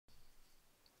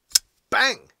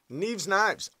Bang! Neeves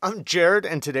Knives. I'm Jared,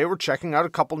 and today we're checking out a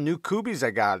couple new Kubeys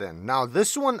I got in. Now,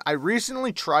 this one, I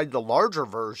recently tried the larger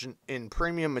version in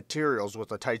premium materials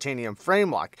with a titanium frame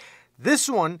lock. This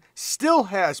one still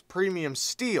has premium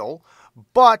steel,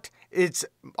 but it's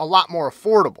a lot more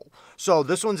affordable. So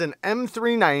this one's an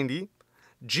M390,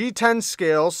 G10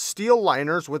 scale steel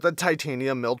liners with a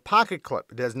titanium milled pocket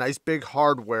clip. It has nice big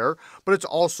hardware, but it's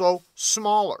also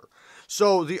smaller.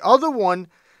 So the other one,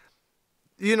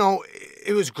 you know,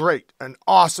 it was great. An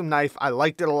awesome knife. I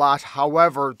liked it a lot.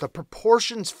 However, the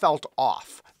proportions felt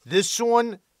off. This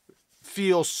one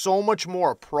feels so much more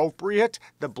appropriate.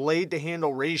 The blade to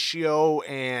handle ratio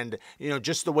and,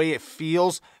 just the way it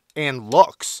feels and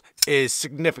looks is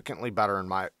significantly better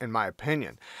in my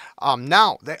opinion.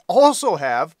 Now, they also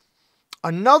have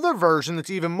another version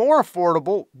that's even more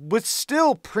affordable with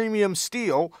still premium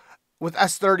steel with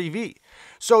S30V.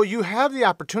 So you have the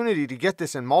opportunity to get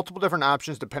this in multiple different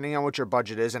options depending on what your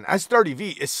budget is, and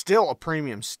S30V is still a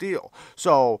premium steel.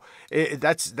 So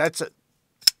that's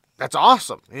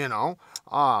awesome,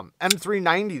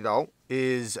 M390 though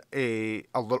is a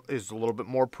little bit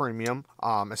more premium,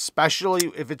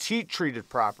 especially if it's heat treated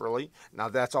properly. Now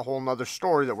that's a whole nother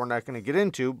story that we're not going to get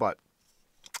into, but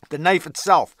the knife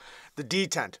itself, the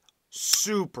detent,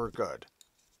 super good.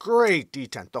 Great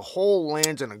detent. The hole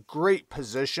lands in a great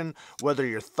position, whether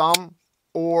you're thumb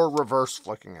or reverse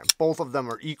flicking it. Both of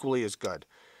them are equally as good.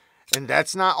 And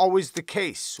that's not always the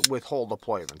case with hole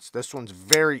deployments. This one's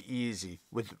very easy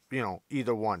with,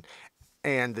 either one.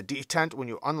 And the detent, when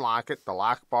you unlock it, the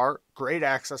lock bar, great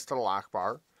access to the lock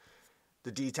bar.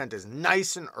 The detent is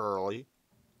nice and early.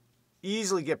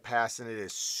 Easily get past, and it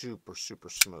is super,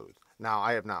 super smooth. Now,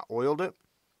 I have not oiled it.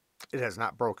 It has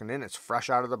not broken in. It's fresh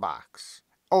out of the box.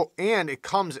 Oh, and it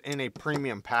comes in a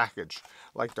premium package,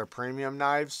 like their premium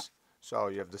knives. So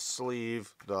you have the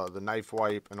sleeve, the knife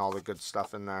wipe, and all the good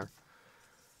stuff in there.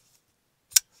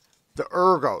 The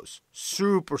ergos,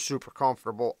 super, super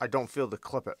comfortable. I don't feel the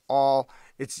clip at all.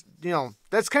 It's,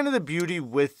 that's kind of the beauty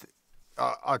with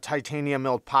a titanium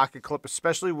milled pocket clip,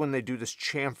 especially when they do this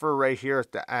chamfer right here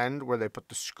at the end where they put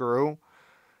the screw.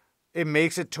 It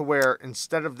makes it to where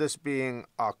instead of this being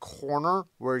a corner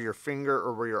where your finger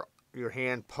or where your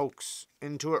hand pokes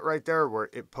into it right there, where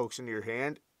it pokes into your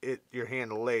hand, your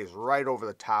hand lays right over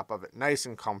the top of it, nice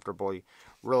and comfortably,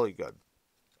 really good.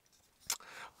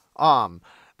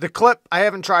 The clip, I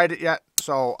haven't tried it yet,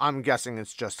 so I'm guessing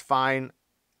it's just fine.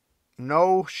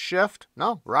 No shift,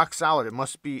 no, rock solid. It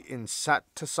must be inset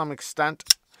to some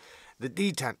extent. The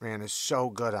detent, man, is so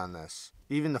good on this.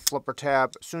 Even the flipper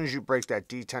tab, as soon as you break that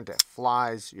detent, it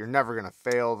flies. You're never gonna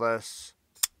fail this.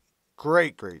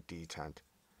 Great, great detent.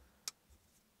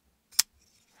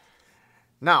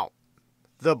 Now,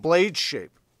 the blade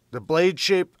shape. The blade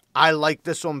shape, I like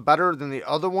this one better than the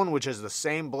other one, which is the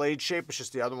same blade shape. It's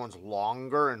just the other one's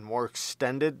longer and more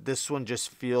extended. This one just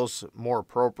feels more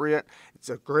appropriate. It's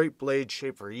a great blade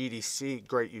shape for EDC,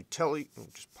 great utility.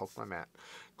 Just poke my mat.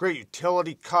 Great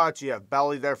utility cuts. You have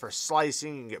belly there for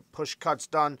slicing. You can get push cuts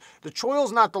done. The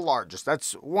choil's not the largest.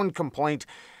 That's one complaint.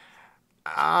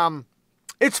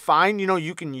 It's fine.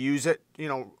 You can use it,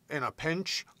 in a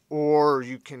pinch, or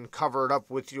you can cover it up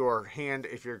with your hand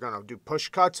if you're going to do push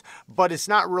cuts, but it's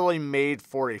not really made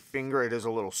for a finger. It is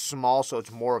a little small, so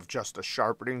it's more of just a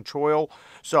sharpening choil.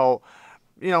 So,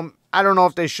 I don't know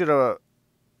if they should have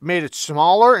made it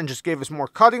smaller and just gave us more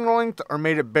cutting length, or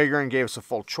made it bigger and gave us a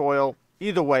full choil.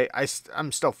 Either way,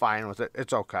 I'm still fine with it.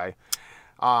 It's okay.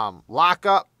 Lock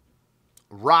up,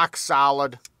 rock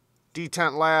solid,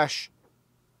 detent lash,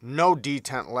 no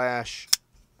detent lash.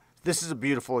 This is a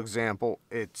beautiful example.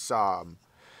 It's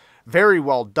very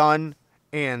well done,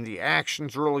 and the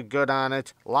action's really good on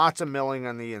it. Lots of milling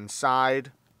on the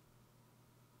inside.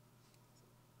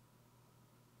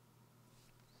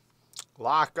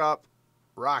 Lock up,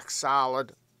 rock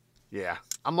solid. Yeah,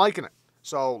 I'm liking it.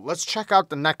 So let's check out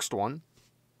the next one.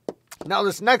 Now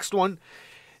this next one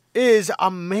is a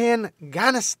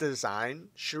Manganis design,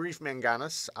 Sharif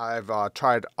Manganis. I've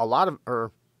tried a lot of,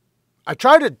 I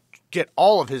tried to get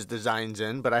all of his designs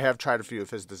in, but I have tried a few of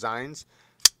his designs,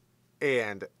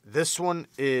 and this one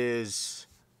is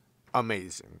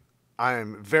amazing. I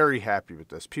am very happy with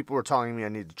this. People were telling me I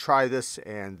need to try this,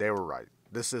 and they were right.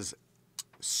 This is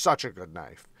such a good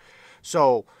knife.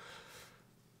 So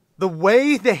the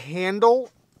way the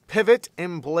handle, pivot,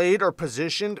 and blade are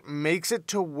positioned makes it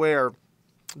to where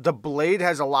the blade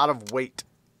has a lot of weight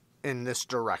in this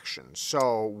direction.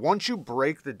 So once you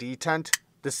break the detent,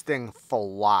 this thing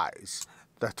flies.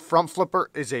 The front flipper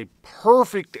is a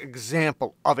perfect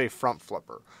example of a front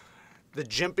flipper. The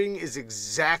jimping is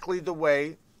exactly the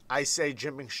way I say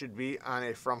jimping should be on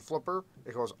a front flipper.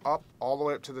 It goes up all the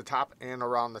way up to the top and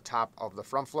around the top of the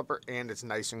front flipper, and it's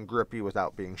nice and grippy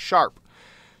without being sharp.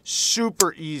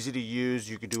 Super easy to use.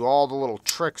 You can do all the little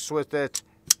tricks with it.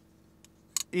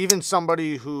 Even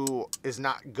somebody who is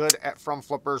not good at front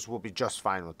flippers will be just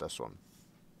fine with this one.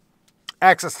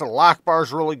 Access to the lock bar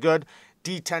is really good.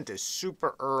 Detent is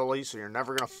super early, so you're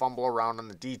never going to fumble around on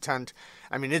the detent.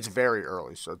 I mean, it's very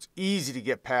early, so it's easy to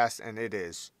get past, and it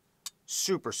is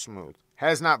super smooth.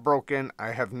 Has not broken.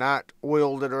 I have not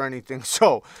oiled it or anything,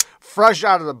 so fresh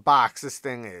out of the box, this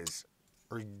thing is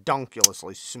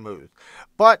redunculously smooth.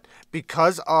 But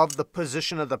because of the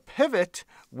position of the pivot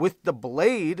with the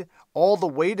blade, all the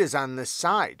weight is on this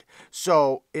side,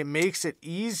 so it makes it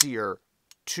easier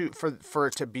for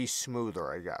it to be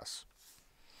smoother, I guess.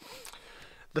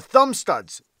 The thumb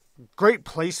studs, great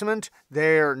placement.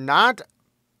 They're not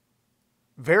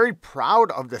very proud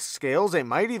of the scales. They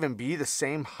might even be the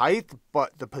same height,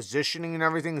 but the positioning and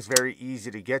everything is very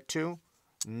easy to get to.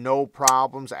 No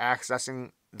problems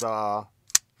accessing the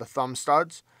thumb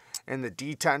studs. And the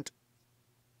detent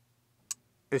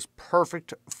is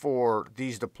perfect for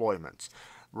these deployments.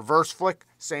 Reverse flick,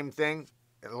 same thing.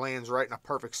 It lands right in a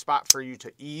perfect spot for you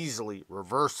to easily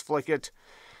reverse flick it.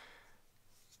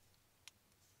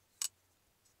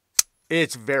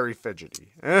 It's very fidgety.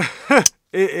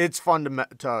 It's fun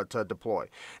to deploy.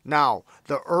 Now,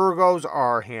 the ergos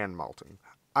are hand melting.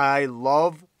 I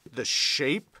love the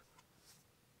shape,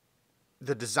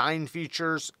 the design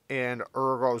features, and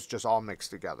ergos just all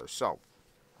mixed together. So,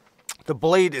 the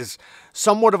blade is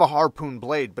somewhat of a harpoon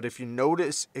blade, but if you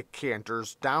notice, it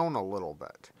canters down a little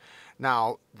bit.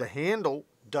 Now, the handle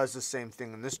does the same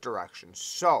thing in this direction.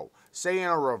 So, say in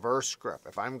a reverse grip,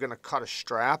 if I'm going to cut a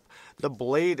strap, the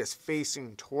blade is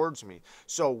facing towards me.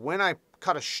 So when I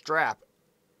cut a strap,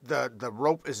 the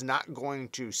rope is not going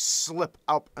to slip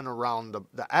up and around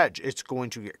the edge. It's going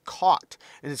to get caught,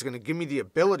 and it's going to give me the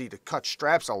ability to cut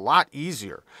straps a lot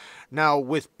easier. Now,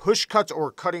 with push cuts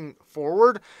or cutting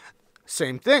forward,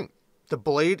 same thing. The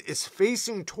blade is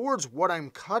facing towards what I'm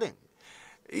cutting.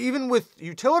 Even with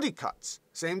utility cuts,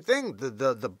 same thing.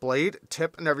 The blade,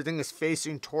 tip, and everything is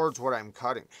facing towards what I'm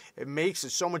cutting. It makes it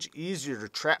so much easier to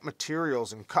trap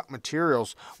materials and cut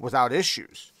materials without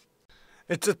issues.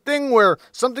 It's a thing where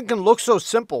something can look so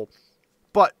simple,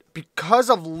 but because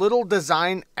of little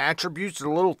design attributes, the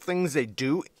little things they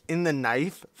do in the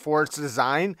knife for its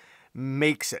design,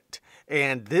 makes it.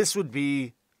 And this would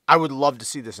be, I would love to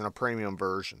see this in a premium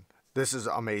version. This is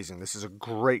amazing. This is a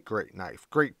great, great knife.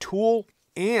 Great tool.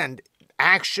 And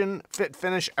action, fit,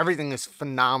 finish, everything is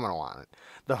phenomenal on it.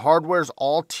 The hardware is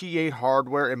all T8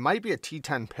 hardware. It might be a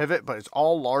T10 pivot, but it's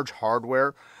all large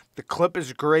hardware. The clip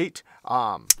is great.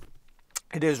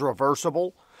 It is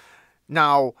reversible.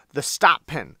 Now, the stop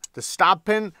pin. The stop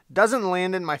pin doesn't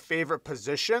land in my favorite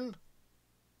position.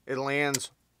 It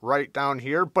lands right down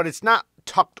here, but it's not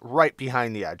tucked right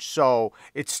behind the edge. So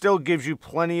it still gives you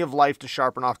plenty of life to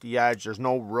sharpen off the edge. There's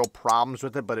no real problems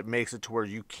with it, but it makes it to where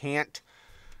you can't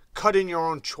cut in your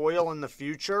own choil in the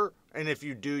future, and if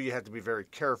you do, you have to be very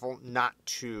careful not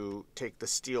to take the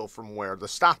steel from where the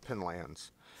stop pin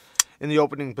lands. In the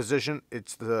opening position,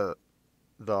 it's the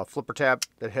flipper tab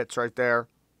that hits right there.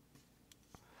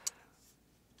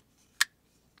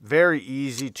 Very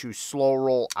easy to slow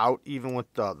roll out, even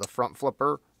with the front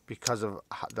flipper, because of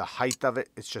the height of it.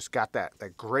 It's just got that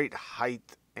great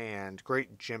height and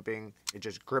great jimping. It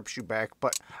just grips you back,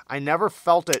 but I never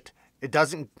felt it. It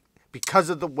doesn't. Because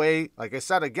of the way, like I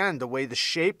said, again, the way the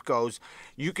shape goes,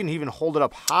 you can even hold it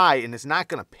up high and it's not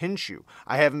going to pinch you.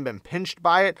 I haven't been pinched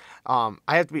by it. I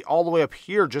have to be all the way up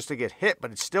here just to get hit,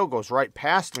 but it still goes right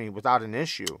past me without an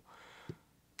issue.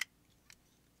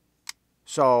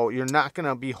 So you're not going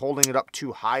to be holding it up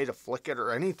too high to flick it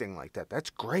or anything like that. That's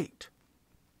great.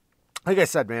 Like I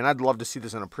said, man, I'd love to see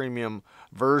this in a premium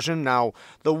version. Now,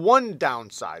 the one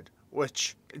downside,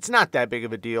 which it's not that big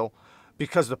of a deal,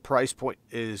 because the price point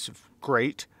is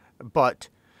great, but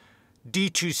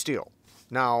D2 steel.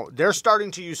 Now, they're starting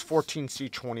to use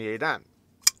 14C28N,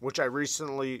 which I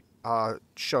recently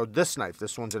showed this knife.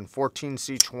 This one's in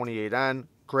 14C28N.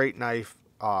 Great knife.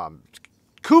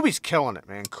 Kubey's killing it,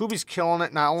 man. Kubey's killing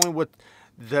it, not only with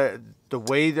the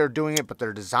way they're doing it, but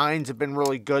their designs have been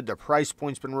really good. Their price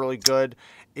point's been really good,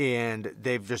 and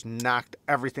they've just knocked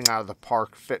everything out of the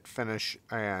park, fit, finish,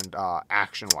 and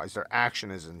action-wise. Their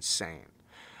action is insane.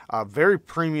 Very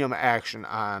premium action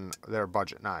on their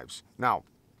budget knives. Now,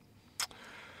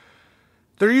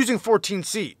 they're using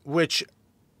 14C, which,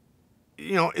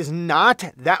 you know, is not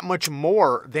that much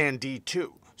more than D2.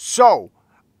 So,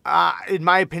 In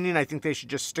my opinion, I think they should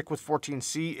just stick with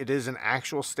 14C. It is an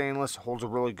actual stainless, holds a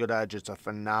really good edge. It's a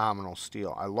phenomenal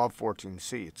steel. I love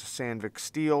 14C. It's a Sandvik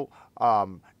steel.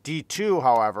 D2,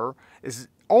 however, is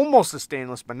almost a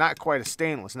stainless, but not quite a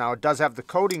stainless. Now, it does have the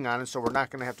coating on it, so we're not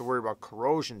going to have to worry about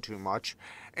corrosion too much.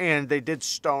 And they did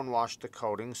stonewash the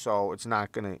coating, so it's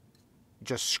not going to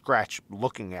just scratch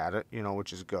looking at it, you know,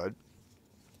 which is good.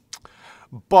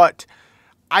 But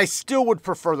I still would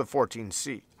prefer the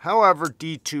 14C. However,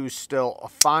 D2 is still a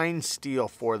fine steel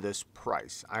for this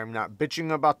price. I'm not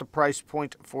bitching about the price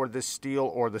point for this steel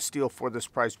or the steel for this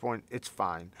price point. It's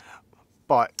fine.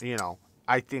 But, you know,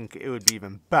 I think it would be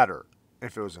even better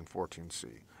if it was in 14C.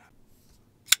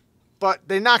 But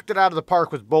they knocked it out of the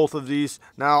park with both of these.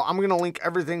 Now, I'm going to link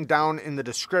everything down in the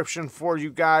description for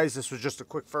you guys. This was just a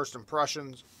quick first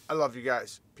impressions. I love you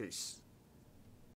guys. Peace.